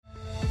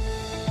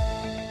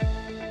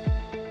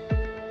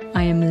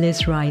I am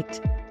Liz Wright.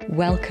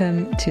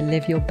 Welcome to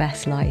Live Your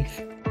Best Life.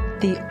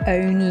 The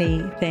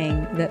only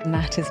thing that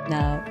matters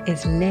now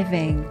is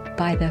living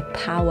by the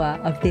power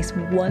of this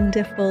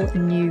wonderful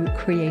new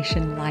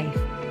creation life.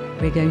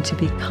 We're going to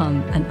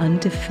become an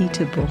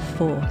undefeatable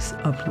force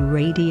of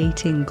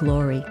radiating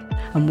glory,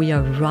 and we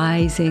are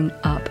rising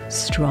up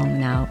strong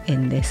now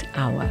in this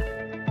hour.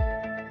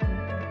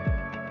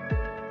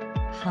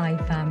 Hi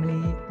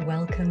family,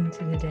 welcome to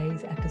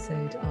today's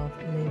episode of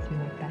Live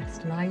Your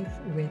Best Life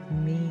with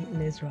me,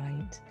 Liz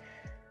Wright.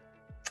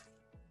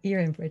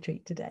 You're in for a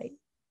treat today.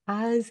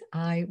 As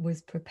I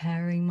was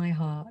preparing my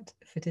heart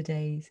for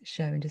today's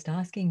show and just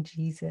asking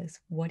Jesus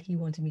what he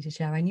wanted me to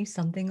share, I knew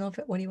something of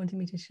it, what he wanted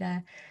me to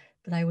share,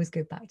 but I always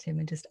go back to him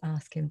and just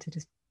ask him to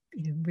just,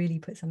 really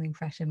put something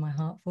fresh in my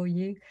heart for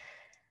you.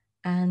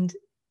 And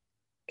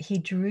he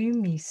drew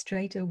me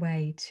straight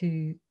away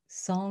to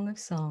Song of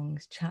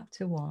Songs,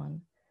 chapter 1,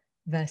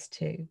 verse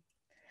 2,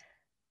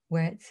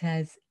 where it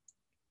says,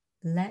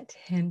 let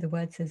him, the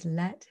word says,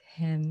 let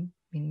him,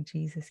 meaning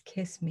Jesus,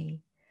 kiss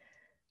me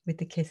with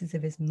the kisses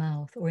of his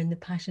mouth. Or in the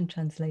Passion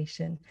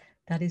Translation,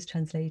 that is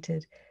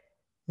translated,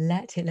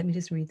 let me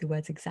just read the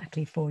words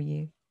exactly for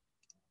you.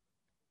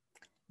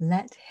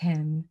 Let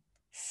him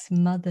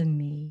smother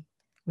me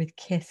with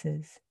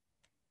kisses,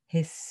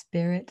 his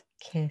spirit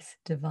kiss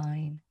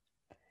divine.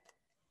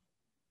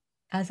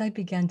 As I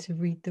began to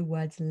read the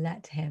words,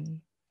 let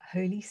him,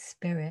 Holy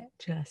Spirit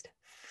just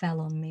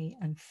fell on me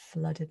and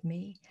flooded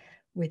me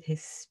with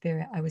his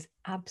spirit. I was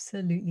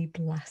absolutely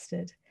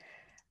blasted.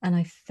 And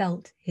I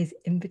felt his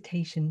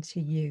invitation to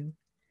you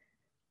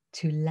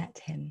to let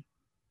him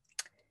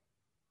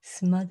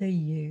smother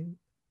you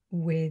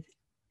with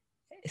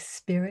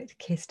spirit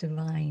kiss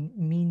divine,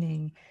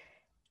 meaning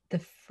the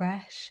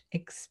fresh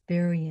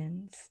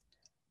experience.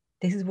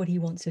 This is what he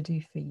wants to do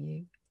for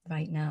you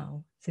right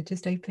now. So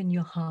just open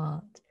your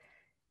heart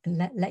and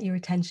let your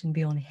attention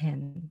be on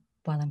him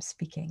while I'm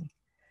speaking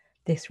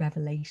this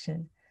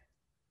revelation.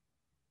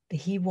 But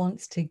he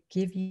wants to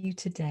give you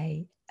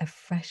today a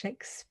fresh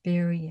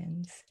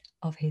experience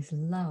of his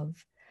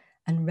love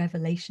and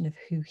revelation of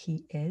who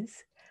he is,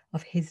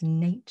 of his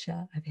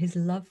nature, of his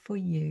love for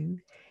you,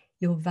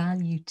 your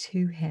value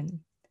to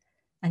him,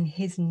 and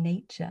his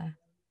nature,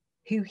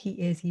 who he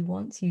is. He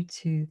wants you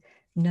to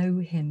know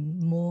him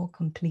more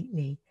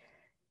completely,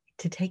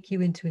 to take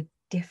you into a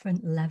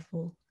different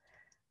level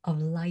of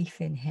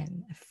life in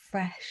him, a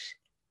fresh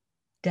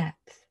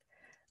depth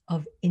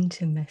of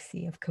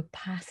intimacy, of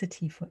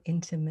capacity for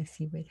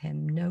intimacy with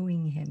him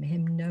knowing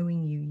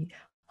you,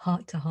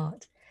 heart to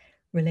heart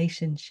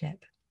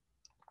relationship,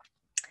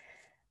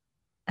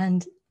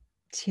 and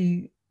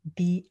to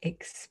be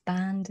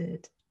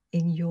expanded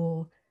in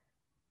your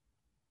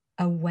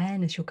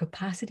awareness, your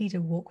capacity to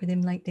walk with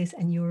him like this,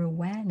 and your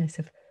awareness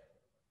of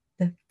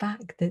the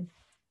fact that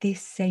this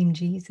same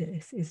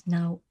Jesus is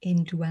now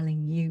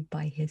indwelling you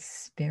by his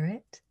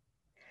spirit.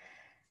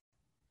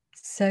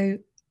 So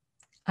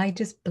I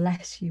just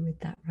bless you with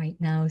that right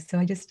now. So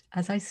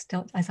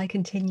as I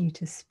continue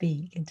to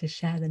speak and to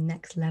share the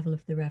next level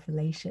of the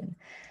revelation,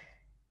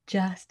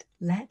 just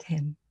let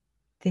him.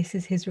 This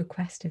is his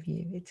request of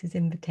you. It's his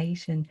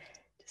invitation.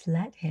 Just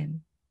let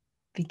him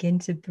begin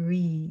to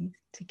breathe,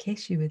 to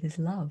kiss you with his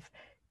love,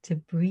 to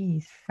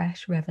breathe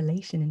fresh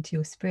revelation into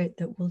your spirit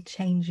that will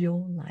change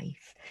your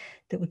life,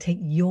 that will take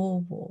your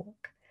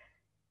walk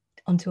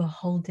onto a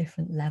whole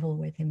different level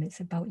with him. It's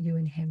about you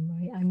and him,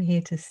 right? I'm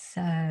here to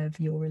serve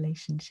your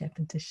relationship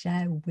and to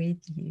share with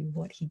you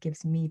what he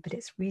gives me, but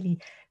it's really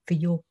for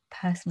your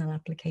personal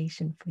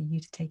application for you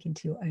to take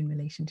into your own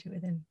relationship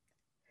with him.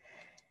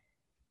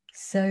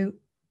 So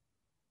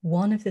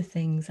one of the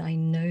things I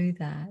know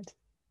that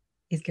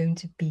is going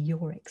to be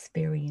your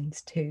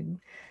experience too,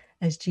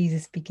 as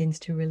Jesus begins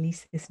to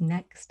release this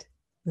next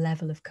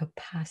level of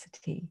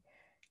capacity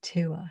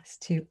to us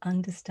to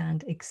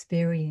understand,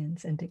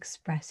 experience, and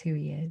express who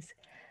he is.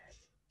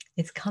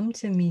 It's come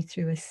to me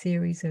through a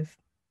series of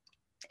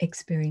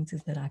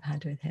experiences that I've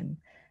had with him.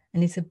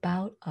 And it's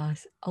about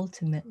us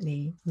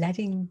ultimately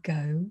letting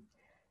go,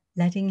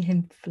 letting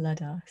him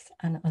flood us,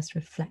 and us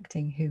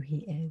reflecting who he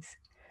is.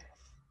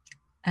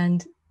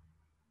 And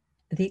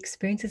the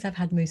experiences I've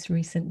had most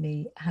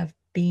recently have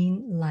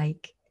been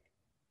like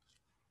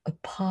a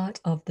part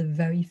of the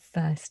very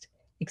first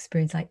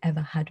experience I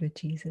ever had with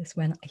Jesus,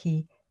 when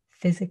he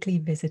physically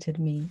visited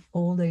me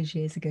all those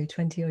years ago,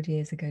 20 odd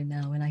years ago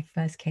now, when I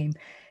first came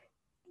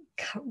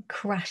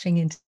crashing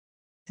into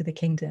the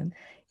kingdom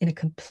in a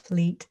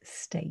complete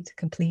state,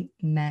 complete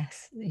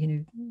mess.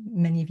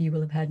 Many of you will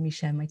have heard me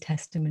share my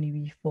testimony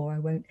before. I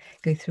won't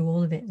go through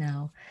all of it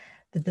now,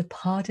 but the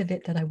part of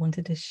it that I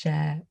wanted to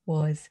share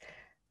was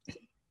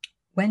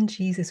when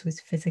Jesus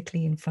was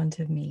physically in front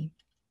of me.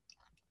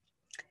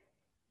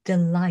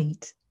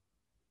 Delight.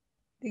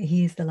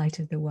 He is the light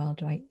of the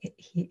world, right?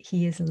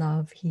 He is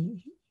love.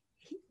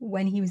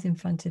 When he was in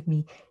front of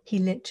me, he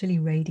literally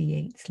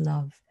radiates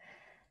love.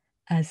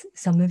 As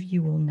some of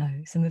you will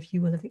know, some of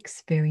you will have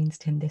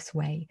experienced him this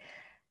way,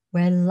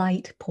 where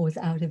light pours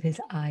out of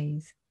his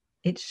eyes,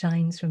 it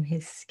shines from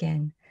his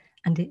skin,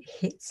 and it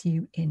hits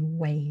you in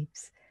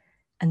waves.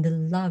 And the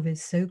love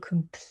is so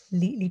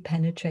completely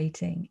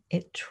penetrating,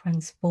 it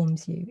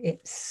transforms you,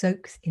 it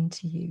soaks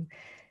into you.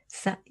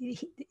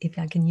 If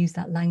I can use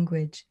that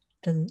language,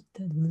 the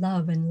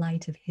love and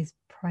light of his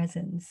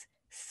presence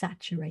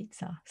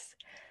saturates us.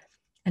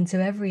 And so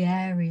every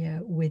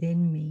area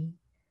within me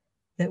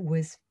that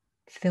was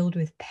filled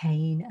with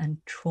pain and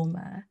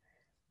trauma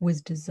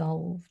was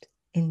dissolved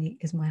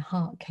as my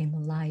heart came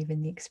alive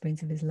in the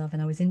experience of his love,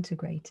 and I was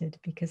integrated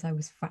because I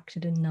was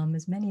fractured and numb,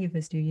 as many of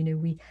us do. You know,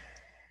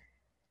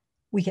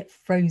 we get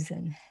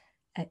frozen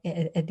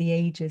at the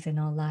ages in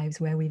our lives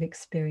where we've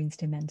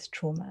experienced immense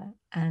trauma,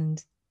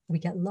 and we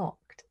get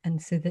locked. And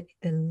so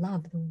the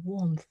love, the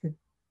warmth, the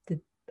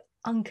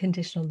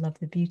unconditional love,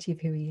 the beauty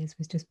of who he is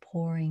was just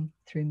pouring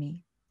through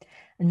me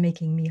and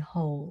making me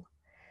whole,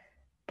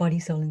 body,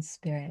 soul, and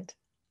spirit,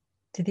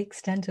 to the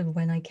extent of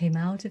when I came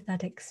out of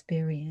that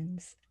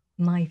experience,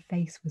 my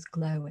face was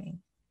glowing.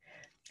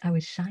 I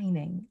was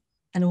shining,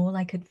 and all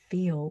I could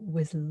feel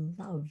was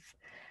love.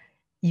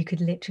 You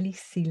could literally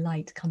see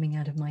light coming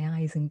out of my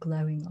eyes and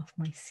glowing off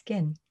my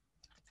skin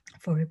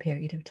for a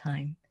period of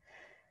time.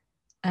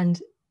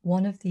 And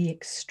one of the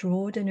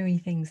extraordinary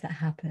things that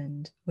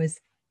happened was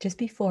just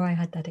before I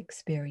had that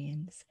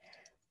experience,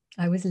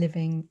 I was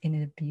living in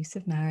an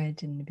abusive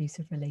marriage, in an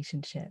abusive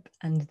relationship.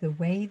 And the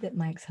way that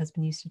my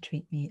ex-husband used to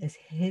treat me as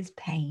his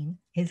pain,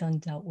 his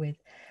undealt with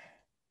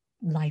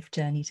life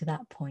journey to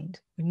that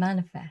point would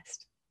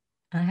manifest.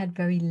 I had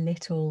very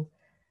little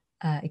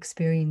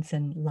experience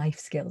and life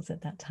skills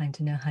at that time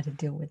to know how to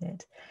deal with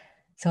it.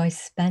 So I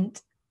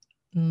spent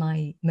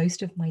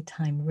most of my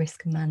time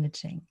risk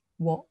managing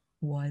what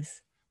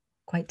was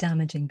quite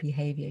damaging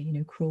behavior, you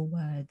know, cruel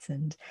words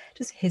and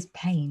just his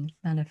pain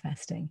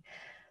manifesting.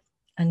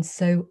 And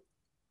so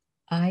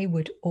I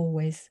would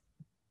always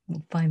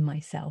find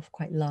myself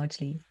quite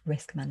largely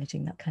risk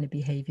managing that kind of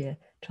behavior,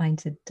 trying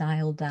to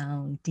dial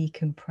down,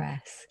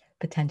 decompress,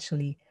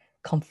 potentially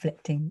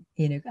conflicting,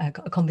 you know,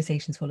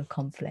 conversations full of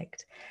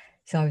conflict.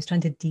 So I was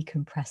trying to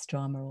decompress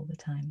drama all the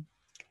time.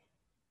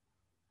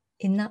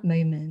 In that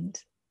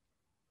moment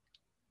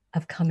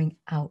of coming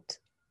out,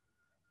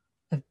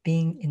 of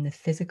being in the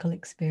physical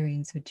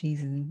experience with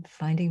Jesus and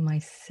finding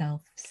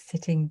myself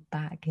sitting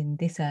back in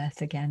this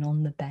earth again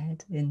on the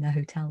bed in the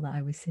hotel that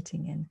I was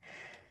sitting in,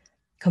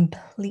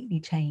 completely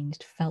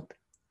changed, felt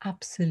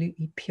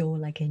absolutely pure,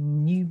 like a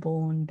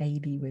newborn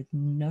baby with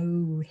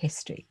no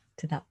history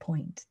to that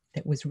point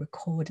that was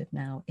recorded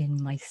now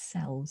in my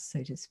cells,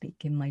 so to speak,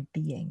 in my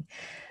being.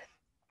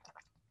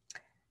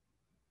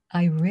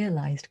 I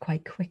realized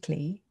quite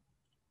quickly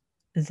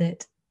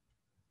that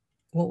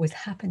what was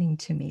happening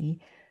to me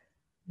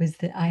was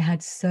that I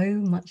had so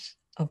much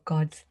of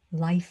God's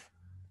life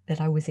that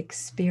I was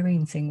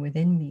experiencing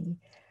within me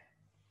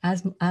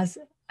as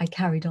I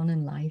carried on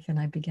in life and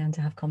I began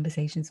to have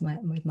conversations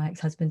with my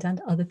ex-husband and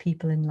other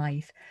people in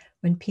life.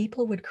 When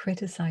people would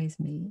criticize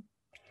me,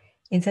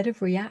 instead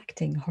of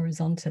reacting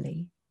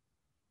horizontally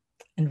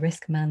and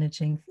risk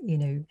managing, you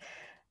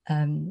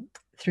know,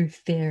 through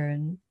fear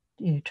and,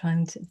 you know,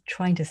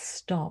 trying to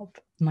stop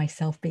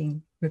myself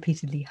being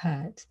repeatedly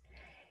hurt,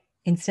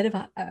 instead of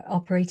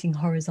operating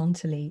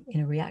horizontally in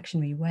a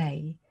reactionary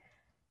way,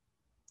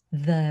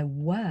 the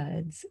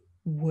words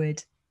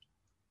would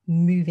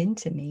move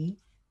into me,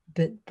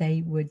 but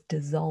they would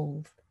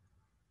dissolve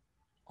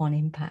on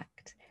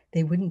impact.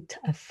 They wouldn't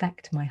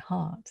affect my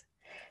heart.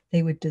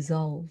 They would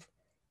dissolve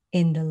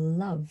in the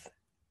love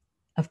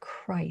of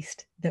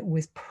Christ that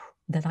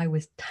I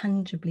was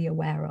tangibly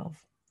aware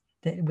of,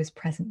 that it was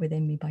present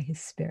within me by his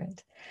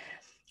Spirit.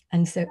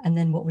 And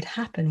then what would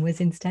happen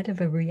was, instead of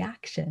a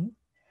reaction,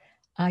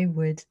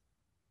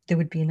 there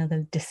would be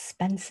another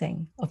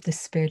dispensing of the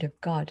Spirit of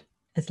God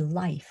as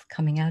life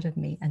coming out of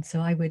me. And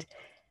so I would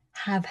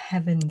have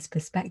heaven's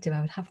perspective.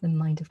 I would have the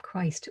mind of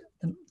Christ,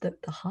 the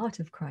heart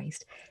of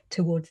Christ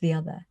towards the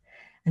other.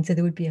 And so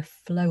there would be a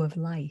flow of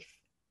life.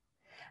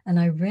 And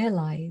I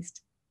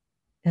realized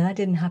that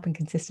didn't happen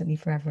consistently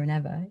forever and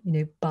ever, you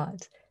know,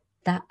 but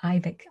that I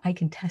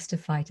can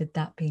testify to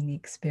that being the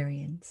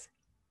experience.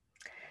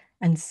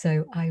 And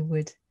so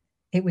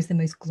it was the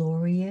most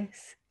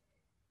glorious,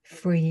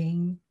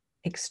 freeing,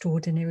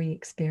 extraordinary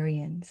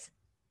experience.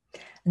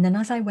 And then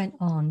as I went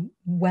on,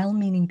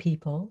 well-meaning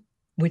people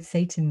would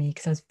say to me,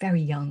 because I was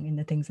very young in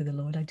the things of the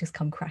Lord, I'd just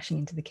come crashing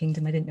into the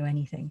kingdom, I didn't know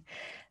anything.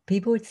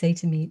 People would say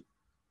to me,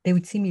 they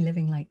would see me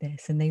living like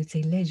this, and they would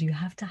say, Liz, you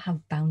have to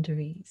have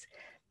boundaries.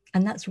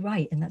 And that's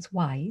right, and that's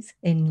wise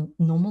in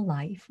normal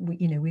life. We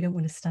don't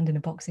want to stand in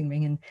a boxing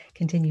ring and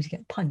continue to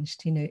get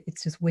punched. You know,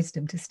 it's just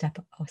wisdom to step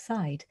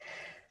aside.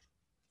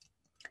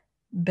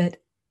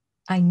 But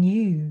I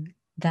knew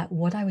that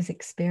what I was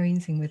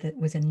experiencing with it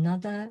was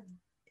another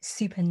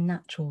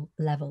supernatural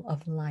level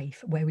of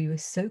life where I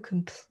was so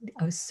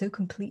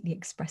completely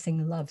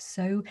expressing love,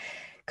 so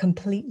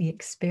completely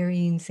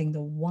experiencing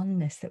the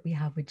oneness that we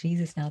have with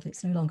Jesus now, that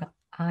it's no longer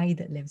I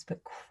that lives,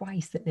 but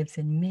Christ that lives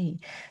in me.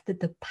 That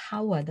the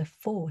power, the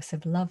force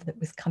of love that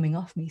was coming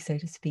off me, so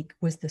to speak,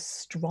 was the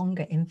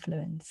stronger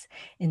influence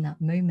in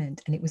that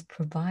moment. And it was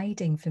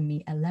providing for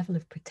me a level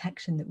of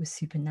protection that was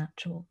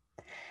supernatural.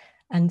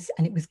 And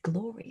it was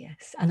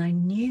glorious. And I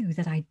knew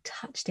that I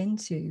touched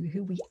into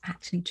who we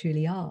actually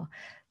truly are,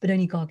 but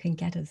only God can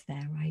get us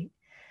there, right?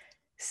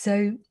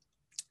 So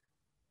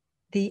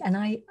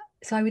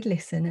I would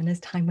listen, and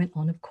as time went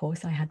on, of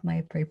course, I had my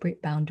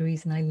appropriate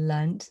boundaries, and I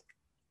learned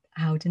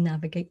how to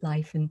navigate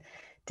life and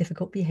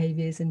difficult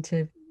behaviors, and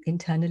to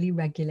internally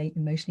regulate,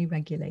 emotionally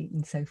regulate,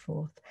 and so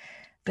forth.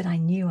 But I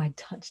knew I'd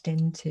touched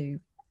into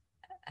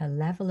a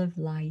level of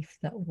life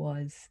that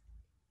was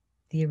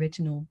the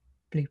original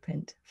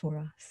blueprint for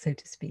us, so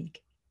to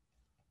speak.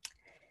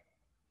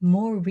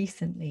 More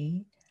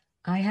recently,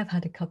 I have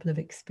had a couple of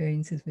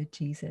experiences with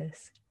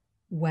Jesus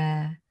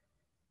where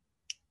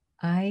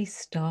I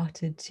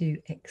started to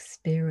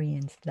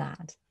experience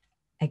that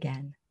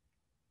again.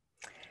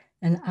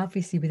 And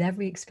obviously, with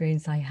every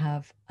experience I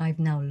have, I've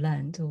now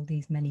learned all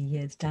these many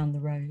years down the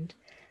road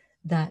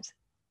that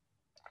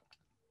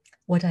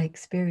what I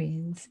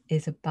experience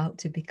is about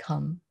to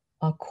become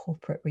our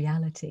corporate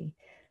reality,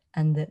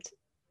 and that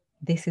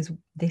this is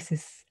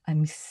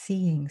I'm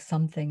seeing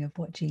something of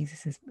what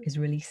Jesus is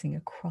releasing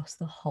across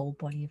the whole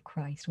body of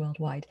Christ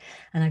worldwide.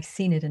 And I've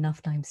seen it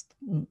enough times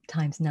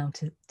now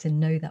to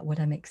know that what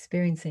I'm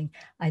experiencing,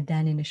 I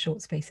then in a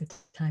short space of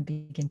time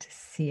begin to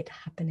see it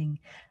happening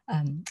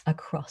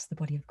across the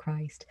body of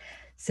Christ.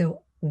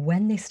 So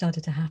when this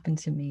started to happen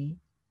to me,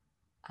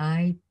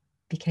 I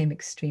became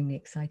extremely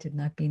excited,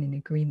 and I've been in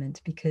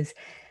agreement, because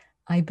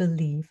I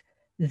believe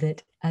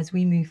that as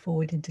we move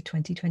forward into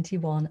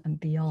 2021 and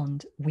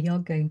beyond, we are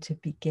going to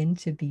begin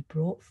to be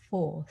brought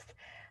forth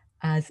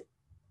as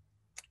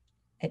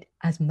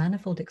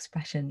manifold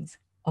expressions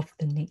of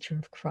the nature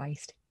of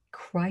Christ.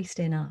 Christ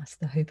in us,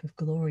 the hope of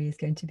glory, is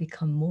going to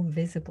become more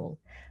visible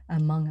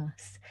among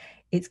us.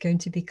 It's going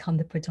to become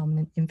the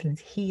predominant influence.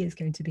 He is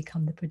going to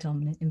become the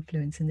predominant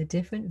influence, and the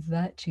different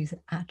virtues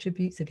and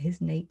attributes of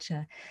his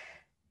nature,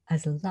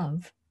 as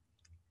love,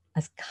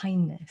 as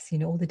kindness,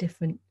 all the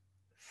different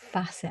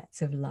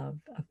facets of love,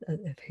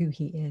 of who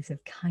he is,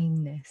 of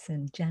kindness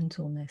and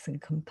gentleness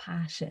and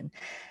compassion.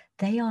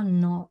 They are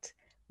not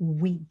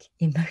weak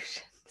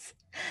emotions.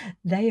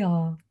 They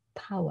are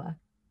power.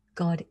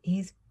 God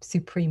is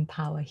supreme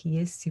power. He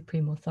is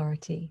supreme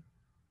authority.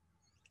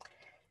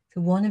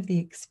 So one of the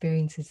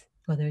experiences,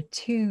 well, there are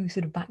two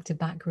sort of back to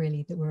back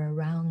really that were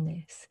around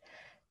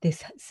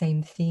this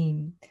same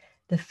theme.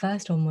 The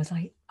first one was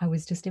I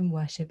was just in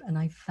worship, and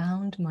I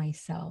found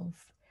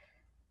myself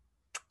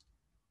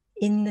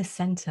in the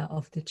center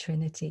of the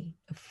Trinity,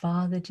 of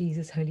Father,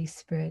 Jesus, Holy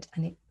Spirit.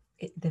 And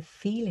the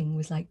feeling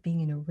was like being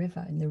in a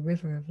river, in the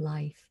river of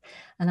life.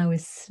 And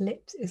it's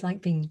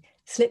like being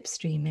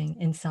slipstreaming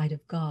inside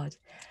of God.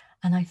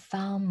 And I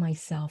found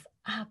myself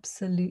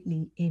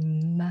absolutely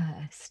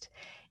immersed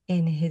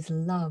in his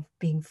love,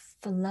 being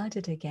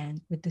flooded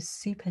again with the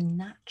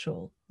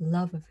supernatural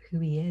love of who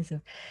he is.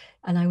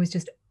 And I was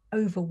just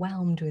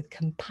overwhelmed with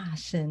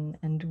compassion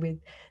and with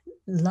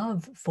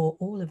love for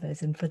all of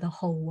us and for the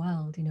whole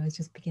world. I was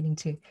just beginning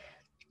to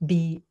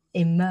be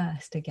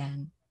immersed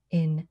again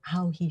in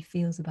how he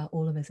feels about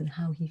all of us and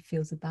how he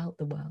feels about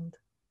the world.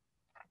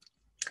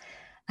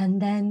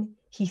 And then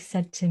he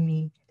said to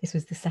me, this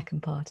was the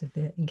second part of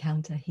the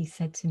encounter, he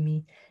said to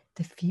me,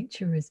 "The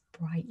future is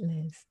bright,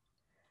 Liz."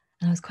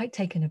 And I was quite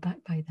taken aback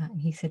by that. And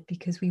he said,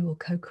 "Because we will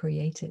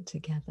co-create it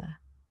together."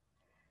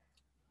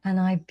 And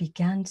I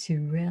began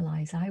to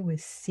realize I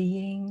was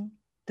seeing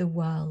the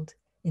world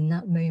in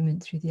that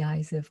moment through the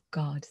eyes of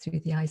God,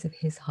 through the eyes of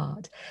his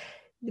heart.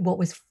 What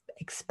was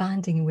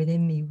expanding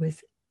within me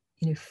was,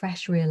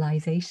 fresh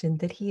realization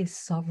that he is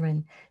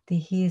sovereign, that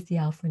he is the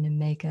Alpha and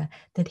Omega,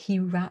 that he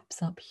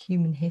wraps up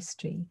human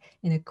history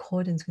in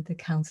accordance with the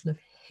counsel of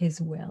his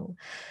will.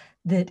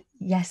 That,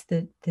 yes,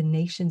 the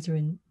nations are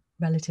in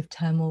relative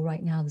turmoil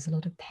right now. There's a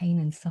lot of pain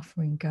and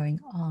suffering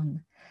going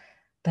on.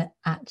 But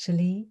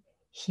actually,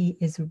 he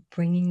is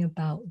bringing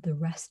about the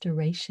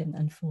restoration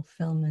and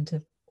fulfillment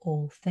of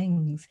all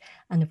things.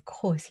 And of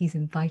course, he's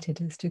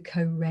invited us to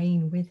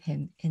co-reign with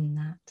him in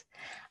that.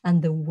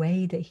 And the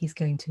way that he's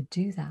going to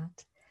do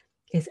that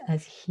is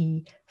as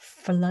he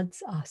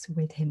floods us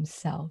with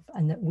himself,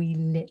 and that we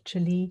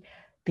literally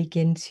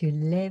begin to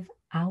live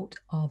out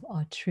of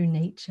our true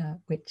nature,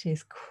 which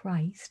is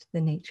Christ,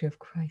 the nature of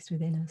Christ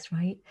within us,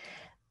 right?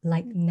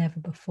 Like never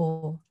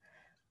before.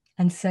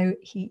 And so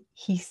he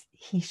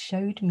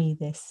showed me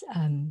this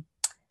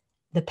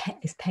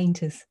this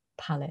painter's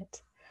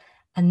palette,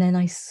 and then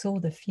I saw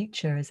the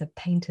future as a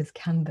painter's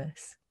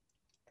canvas.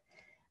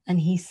 And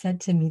he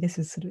said to me, this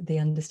was sort of the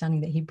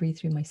understanding that he breathed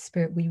through my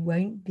spirit: we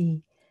won't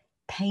be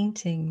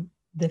painting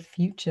the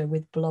future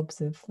with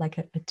blobs of like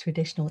a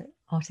traditional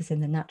artist in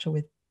the natural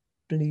with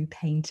blue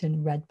paint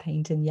and red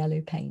paint and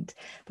yellow paint,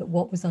 but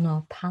what was on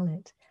our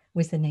palette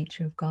was the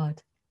nature of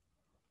God.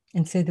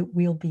 And so that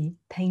we'll be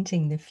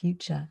painting the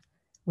future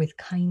with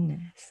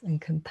kindness and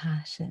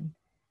compassion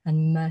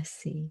and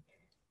mercy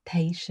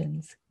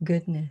patience,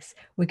 goodness.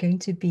 We're going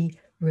to be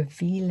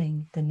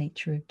revealing the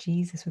nature of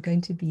Jesus. We're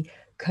going to be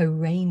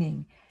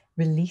co-reigning,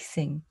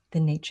 releasing the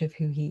nature of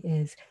who he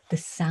is, the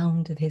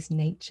sound of his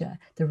nature,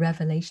 the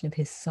revelation of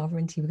his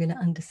sovereignty. We're going to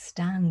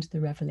understand the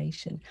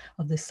revelation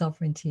of the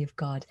sovereignty of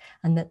God,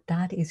 and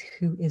that is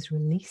who is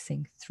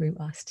releasing through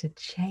us to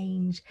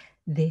change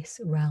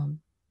this realm.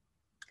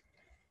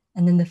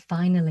 And then the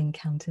final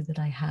encounter that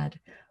I had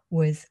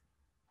was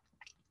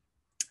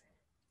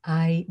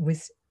I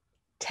was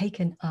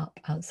taken up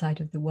outside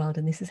of the world,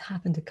 and this has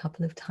happened a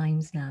couple of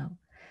times now,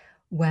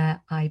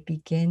 where I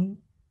begin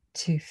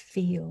to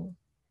feel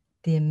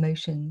the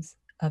emotions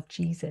of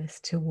Jesus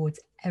towards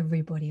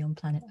everybody on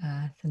planet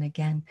Earth. And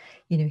again,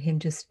 him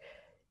just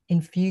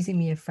infusing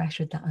me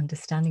afresh with that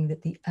understanding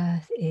that the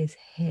earth is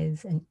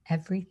his and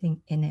everything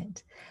in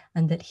it,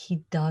 and that he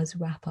does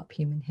wrap up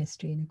human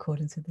history in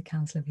accordance with the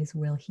counsel of his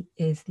will. He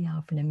is the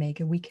Alpha and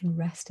Omega. We can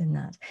rest in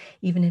that,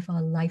 even if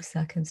our life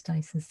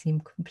circumstances seem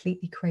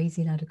completely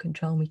crazy and out of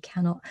control, and we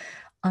cannot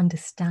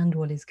understand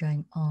what is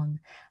going on.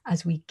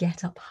 As we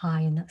get up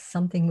high, and that's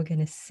something we're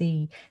going to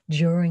see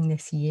during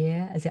this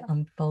year as it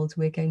unfolds,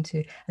 we're going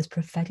to, as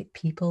prophetic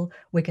people,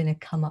 we're going to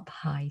come up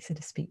high, so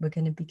to speak. We're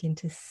going to begin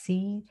to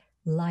see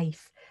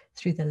life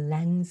through the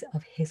lens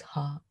of his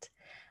heart,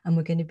 and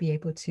we're going to be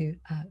able to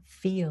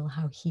feel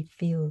how he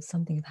feels,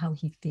 something of how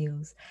he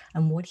feels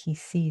and what he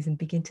sees, and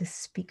begin to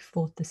speak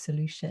forth the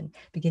solution,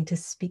 begin to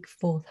speak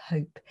forth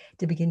hope,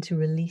 to begin to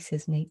release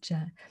his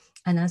nature.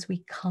 And as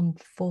we come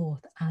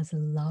forth as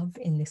love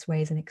in this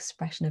way, as an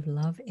expression of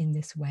love in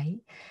this way,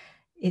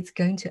 it's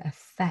going to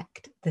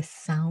affect the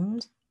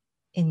sound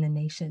in the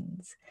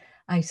nations.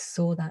 I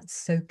saw that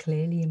so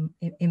clearly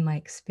in my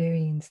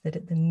experience, that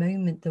at the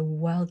moment, the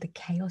world, the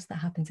chaos that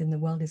happens in the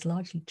world is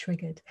largely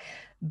triggered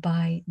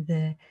by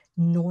the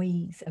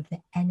noise of the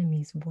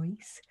enemy's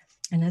voice.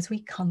 And as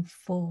we come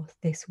forth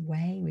this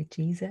way with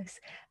Jesus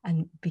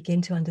and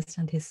begin to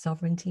understand his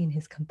sovereignty and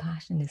his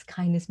compassion, his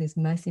kindness and his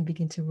mercy, and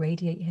begin to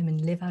radiate him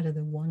and live out of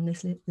the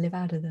oneness, live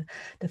out of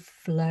the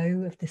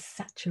flow of the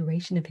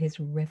saturation of his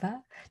river,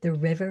 the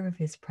river of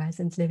his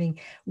presence, living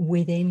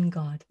within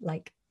God,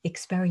 like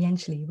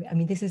experientially. I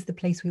mean, this is the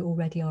place we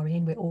already are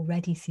in. We're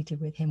already seated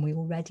with him. We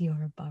already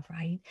are above,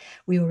 right?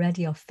 We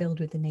already are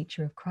filled with the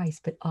nature of Christ,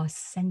 but our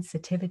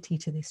sensitivity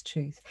to this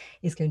truth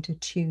is going to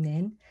tune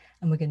in,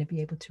 and we're going to be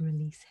able to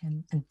release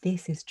him. And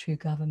this is true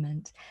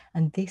government.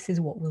 And this is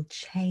what will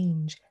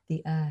change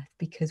the earth,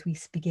 because we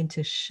begin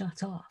to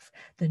shut off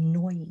the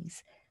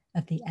noise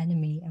of the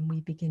enemy, and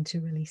we begin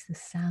to release the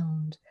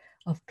sound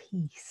of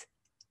peace.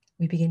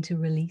 We begin to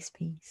release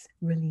peace,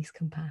 release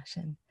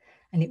compassion,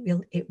 and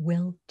it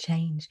will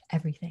change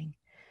everything.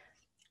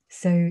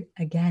 So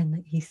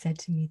again, he said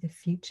to me, the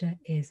future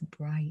is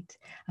bright.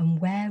 And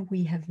where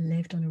we have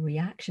lived on a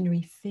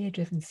reactionary,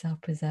 fear-driven,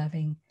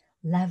 self-preserving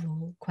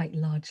level, quite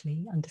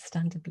largely,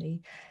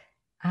 understandably,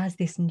 as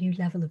this new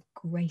level of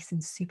grace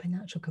and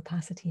supernatural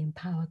capacity and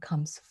power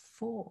comes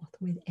forth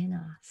within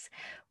us,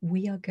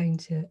 we are going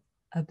to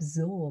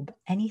absorb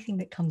anything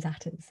that comes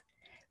at us.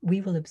 We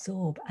will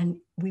absorb, and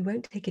we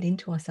won't take it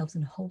into ourselves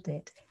and hold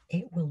it.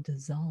 It will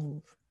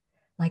dissolve,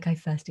 like I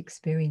first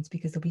experienced,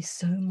 because there'll be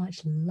so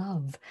much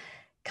love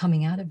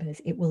coming out of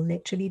us. It will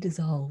literally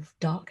dissolve.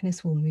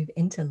 Darkness will move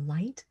into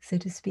light, so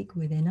to speak,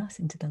 within us,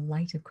 into the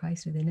light of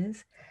Christ within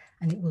us,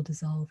 and it will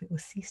dissolve. It will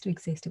cease to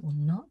exist. It will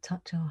not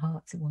touch our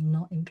hearts. It will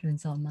not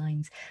influence our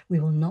minds. We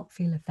will not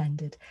feel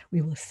offended.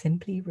 We will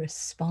simply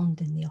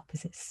respond in the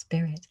opposite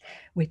spirit,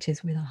 which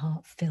is with a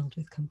heart filled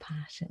with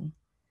compassion.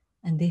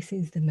 And this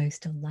is the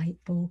most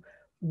delightful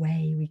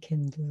way we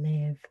can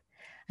live.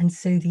 And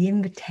so the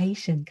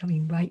invitation,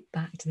 coming right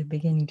back to the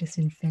beginning, just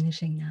in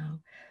finishing now,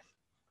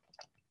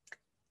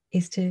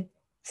 is to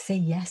say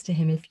yes to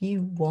him. If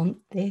you want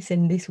this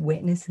and this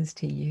witnesses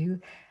to you,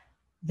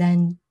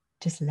 then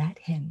just let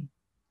him.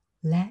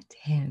 Let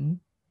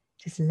him.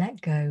 Just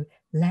let go.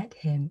 Let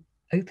him.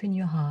 Open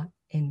your heart.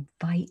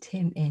 Invite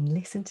him in.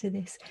 Listen to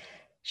this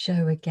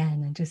show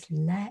again and just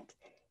let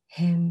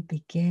him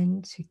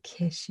begin to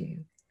kiss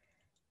you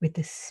with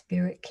the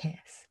spirit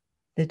kiss,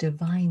 the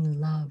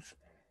divine love,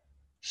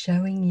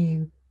 showing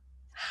you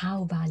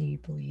how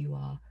valuable you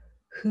are,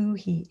 who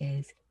he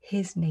is,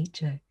 his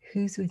nature,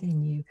 who's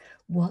within you,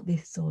 what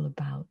this is all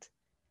about.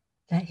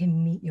 Let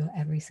him meet your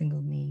every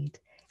single need.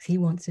 He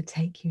wants to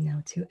take you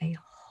now to a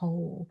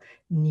whole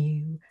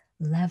new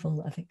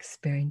level of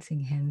experiencing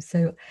him.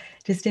 So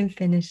just in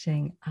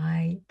finishing,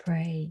 I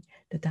pray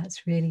that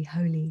that's really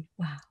holy.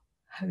 Wow,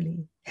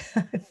 holy,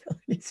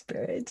 Holy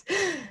Spirit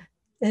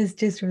has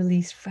just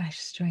released fresh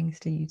strength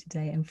to you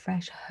today, and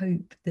fresh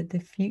hope that the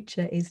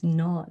future is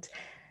not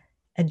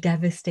a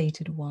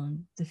devastated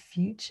one. The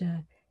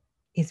future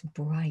is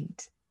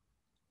bright.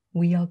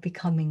 We are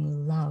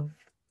becoming love.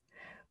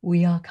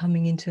 We are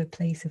coming into a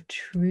place of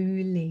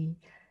truly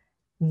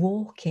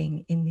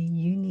walking in the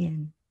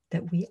union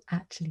that we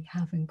actually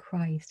have in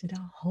Christ at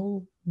a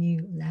whole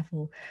new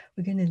level.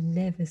 We're going to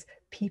live as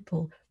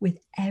people with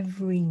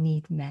every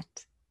need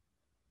met.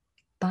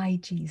 by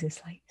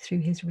Jesus, like through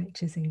his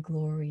riches and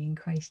glory in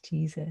Christ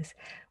Jesus,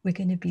 we're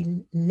going to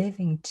be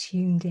living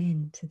tuned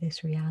in to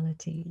this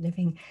reality,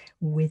 living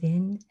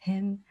within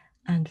him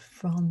and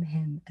from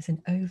him as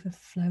an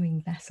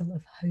overflowing vessel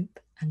of hope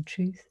and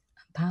truth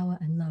and power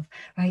and love,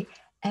 right?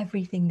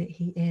 Everything that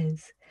he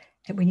is.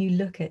 And when you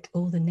look at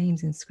all the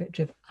names in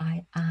scripture of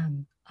I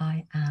am,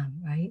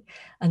 right?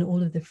 And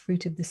all of the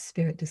fruit of the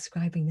Spirit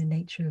describing the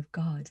nature of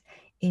God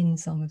in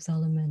Song of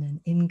Solomon and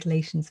in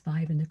Galatians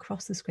 5 and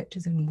across the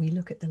scriptures, and we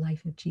look at the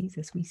life of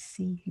Jesus, we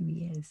see who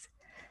he is.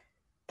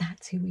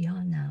 That's who we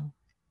are now.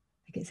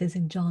 Like it says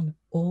in John,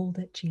 all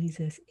that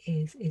Jesus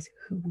is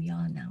who we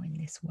are now in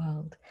this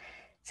world.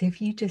 So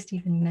if you just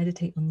even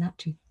meditate on that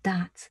truth,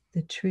 that's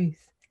the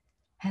truth.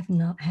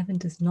 Heaven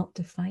does not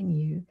define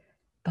you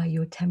by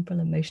your temporal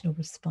emotional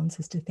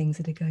responses to things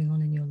that are going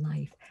on in your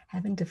life.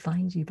 Heaven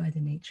defines you by the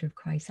nature of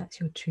Christ. That's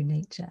your true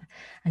nature.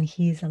 And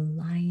he is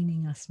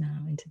aligning us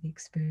now into the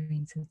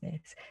experience of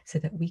this so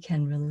that we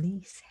can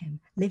release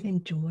him, live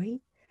in joy,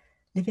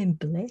 live in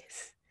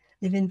bliss,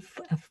 live in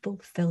a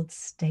fulfilled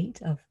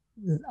state of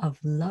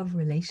love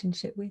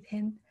relationship with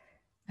him,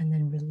 and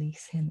then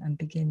release him and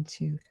begin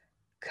to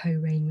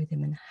co-reign with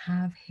him and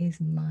have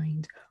his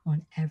mind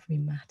on every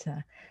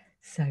matter.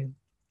 So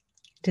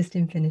just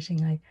in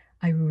finishing,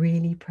 I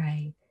really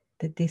pray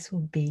that this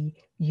will be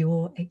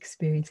your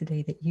experience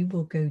today, that you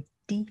will go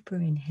deeper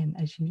in him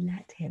as you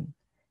let him,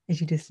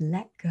 as you just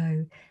let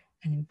go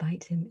and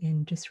invite him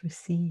in. Just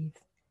receive,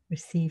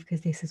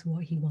 because this is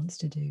what he wants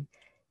to do.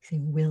 He's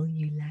saying, will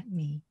you let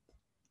me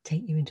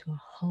take you into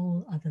a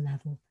whole other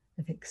level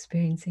of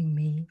experiencing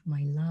me,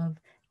 my love,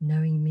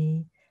 knowing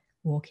me,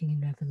 walking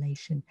in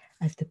revelation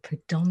as the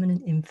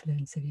predominant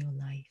influence of your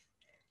life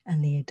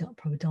and the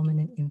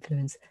predominant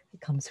influence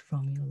that comes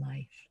from your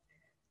life.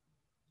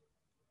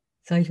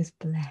 So I just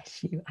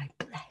bless you. I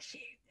bless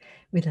you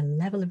with a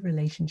level of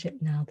relationship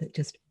now that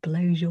just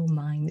blows your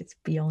mind. It's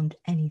beyond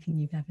anything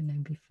you've ever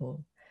known before.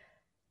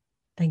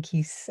 Thank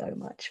you so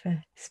much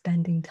for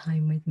spending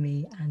time with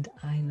me, and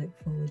I look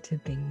forward to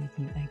being with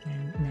you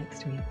again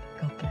next week.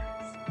 God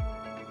bless.